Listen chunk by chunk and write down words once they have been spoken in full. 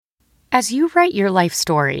As you write your life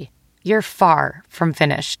story, you're far from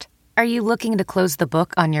finished. Are you looking to close the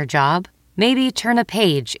book on your job? Maybe turn a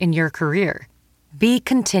page in your career? Be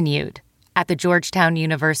continued at the Georgetown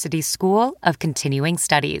University School of Continuing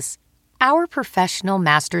Studies. Our professional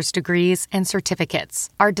master's degrees and certificates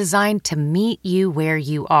are designed to meet you where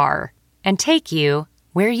you are and take you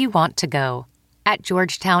where you want to go. At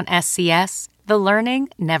Georgetown SCS, the learning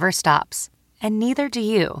never stops, and neither do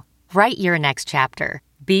you. Write your next chapter.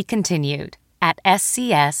 Be continued at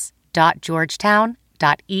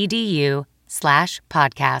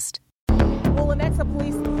scs.georgetown.edu/podcast. Well, Lenexa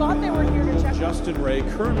police thought they were here to check. Justin Ray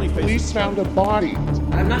currently faces... Police found a body.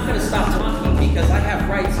 I'm not going to stop talking because I have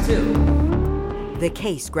rights too. The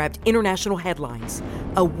case grabbed international headlines.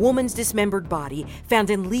 A woman's dismembered body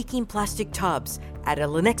found in leaking plastic tubs at a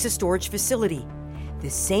Lenexa storage facility.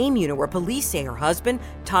 The same unit where police say her husband,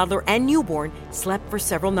 toddler, and newborn slept for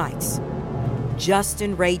several nights.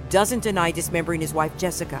 Justin Ray doesn't deny dismembering his wife,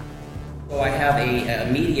 Jessica. So I have a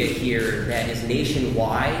media here that is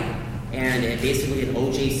nationwide, and basically an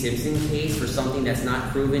O.J. Simpson case for something that's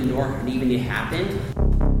not proven nor even it happened.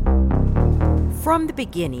 From the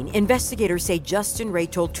beginning, investigators say Justin Ray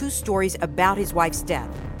told two stories about his wife's death.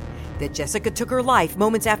 That Jessica took her life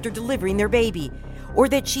moments after delivering their baby, or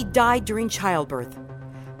that she died during childbirth.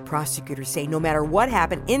 Prosecutors say no matter what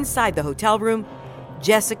happened inside the hotel room,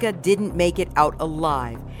 Jessica didn't make it out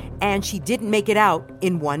alive, and she didn't make it out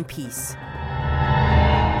in one piece.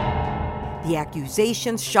 The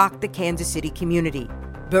accusations shocked the Kansas City community,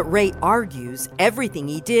 but Ray argues everything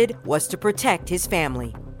he did was to protect his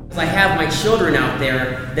family. I have my children out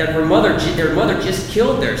there that their mother just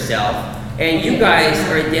killed herself, and you guys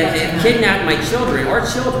have kidnapped my children, our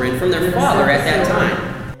children, from their father at that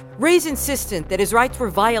time. Ray's insistent that his rights were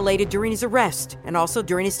violated during his arrest and also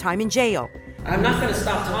during his time in jail. I'm not going to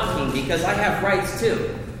stop talking because I have rights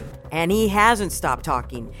too. And he hasn't stopped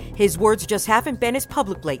talking. His words just haven't been as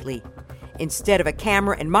public lately. Instead of a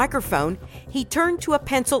camera and microphone, he turned to a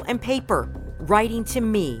pencil and paper, writing to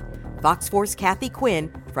me, Fox 4's Kathy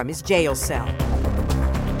Quinn, from his jail cell.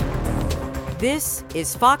 This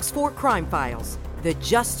is Fox 4 Crime Files, the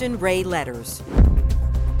Justin Ray letters.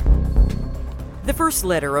 The first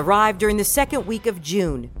letter arrived during the second week of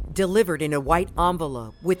June, delivered in a white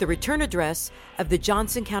envelope with the return address of the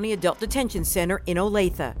Johnson County Adult Detention Center in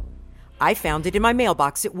Olathe. I found it in my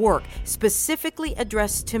mailbox at work, specifically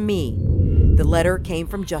addressed to me. The letter came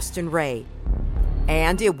from Justin Ray,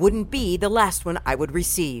 and it wouldn't be the last one I would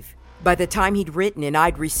receive. By the time he'd written and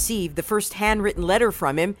I'd received the first handwritten letter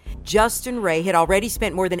from him, Justin Ray had already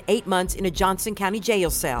spent more than 8 months in a Johnson County jail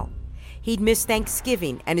cell. He'd missed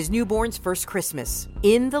Thanksgiving and his newborn's first Christmas.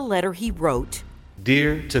 In the letter he wrote,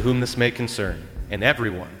 "Dear to whom this may concern, and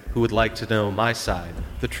everyone who would like to know my side,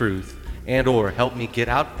 the truth, and or help me get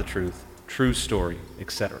out the truth, true story,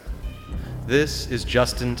 etc. This is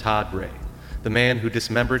Justin Todd Ray, the man who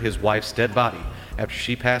dismembered his wife's dead body after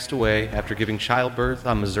she passed away after giving childbirth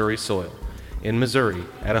on Missouri soil, in Missouri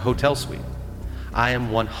at a hotel suite. I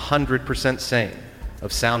am 100% sane,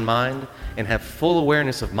 of sound mind, and have full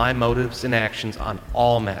awareness of my motives and actions on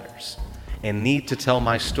all matters, and need to tell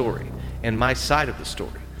my story and my side of the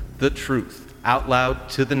story, the truth, out loud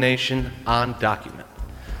to the nation on document.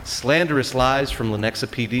 Slanderous lies from Lenexa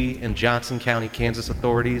PD and Johnson County, Kansas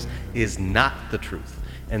authorities is not the truth,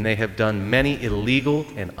 and they have done many illegal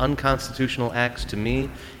and unconstitutional acts to me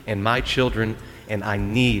and my children, and I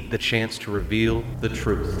need the chance to reveal the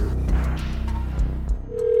truth."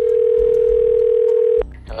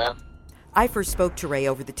 Hello? I first spoke to Ray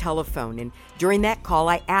over the telephone, and during that call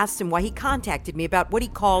I asked him why he contacted me about what he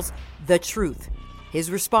calls the truth. His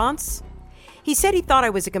response? He said he thought I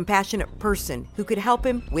was a compassionate person who could help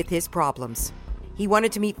him with his problems. He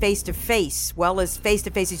wanted to meet face-to-face, well, as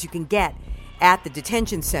face-to-face as you can get, at the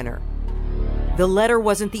detention center. The letter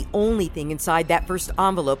wasn't the only thing inside that first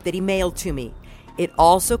envelope that he mailed to me. It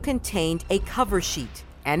also contained a cover sheet,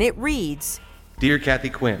 and it reads, "Dear Kathy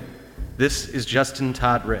Quinn, this is Justin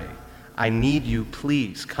Todd Ray. I need you,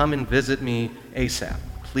 please come and visit me ASAP.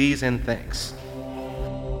 Please and thanks."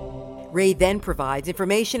 Ray then provides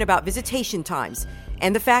information about visitation times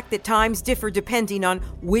and the fact that times differ depending on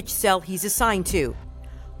which cell he's assigned to.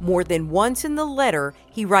 More than once in the letter,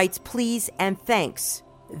 he writes please and thanks.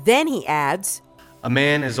 Then he adds, "A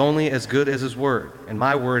man is only as good as his word, and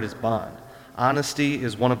my word is bond. Honesty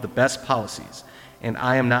is one of the best policies, and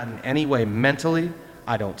I am not in any way mentally.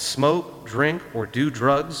 I don't smoke, drink, or do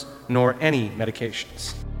drugs, nor any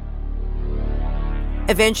medications."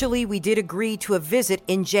 Eventually, we did agree to a visit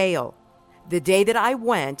in jail. The day that I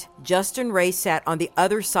went, Justin Ray sat on the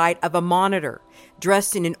other side of a monitor,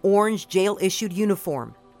 dressed in an orange jail-issued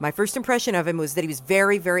uniform. My first impression of him was that he was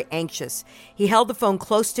very, very anxious. He held the phone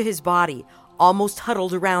close to his body, almost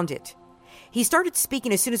huddled around it. He started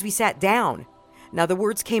speaking as soon as we sat down. Now, the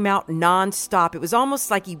words came out nonstop. It was almost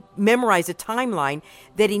like he memorized a timeline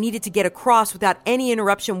that he needed to get across without any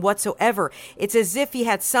interruption whatsoever. It's as if he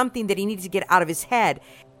had something that he needed to get out of his head.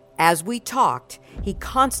 As we talked, he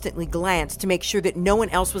constantly glanced to make sure that no one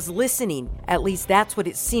else was listening. At least that's what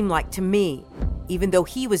it seemed like to me, even though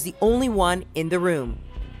he was the only one in the room.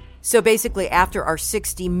 So basically, after our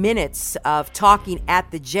 60 minutes of talking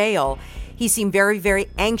at the jail, he seemed very, very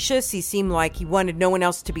anxious. He seemed like he wanted no one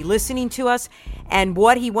else to be listening to us. And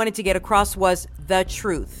what he wanted to get across was the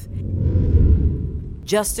truth.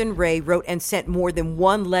 Justin Ray wrote and sent more than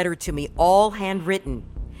one letter to me, all handwritten.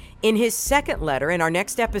 In his second letter, in our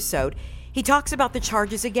next episode, he talks about the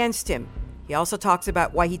charges against him. He also talks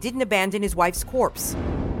about why he didn't abandon his wife's corpse.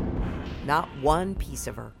 Not one piece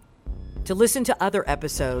of her. To listen to other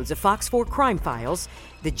episodes of Fox 4 Crime Files,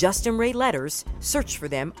 the Justin Ray letters, search for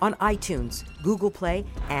them on iTunes, Google Play,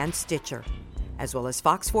 and Stitcher, as well as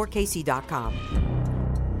fox4kc.com.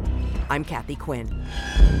 I'm Kathy Quinn.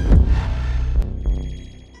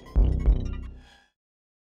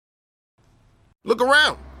 Look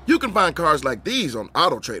around. You can find cars like these on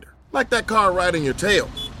AutoTrader, like that car riding your tail.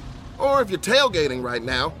 Or if you're tailgating right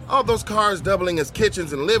now, all those cars doubling as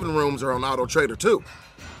kitchens and living rooms are on AutoTrader too.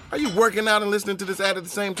 Are you working out and listening to this ad at the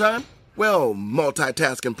same time? Well,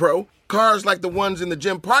 multitasking pro, cars like the ones in the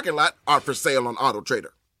gym parking lot are for sale on AutoTrader.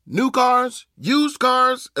 New cars, used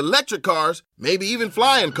cars, electric cars, maybe even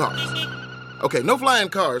flying cars. Okay, no flying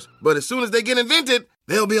cars, but as soon as they get invented,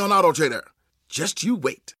 they'll be on AutoTrader. Just you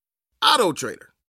wait. AutoTrader.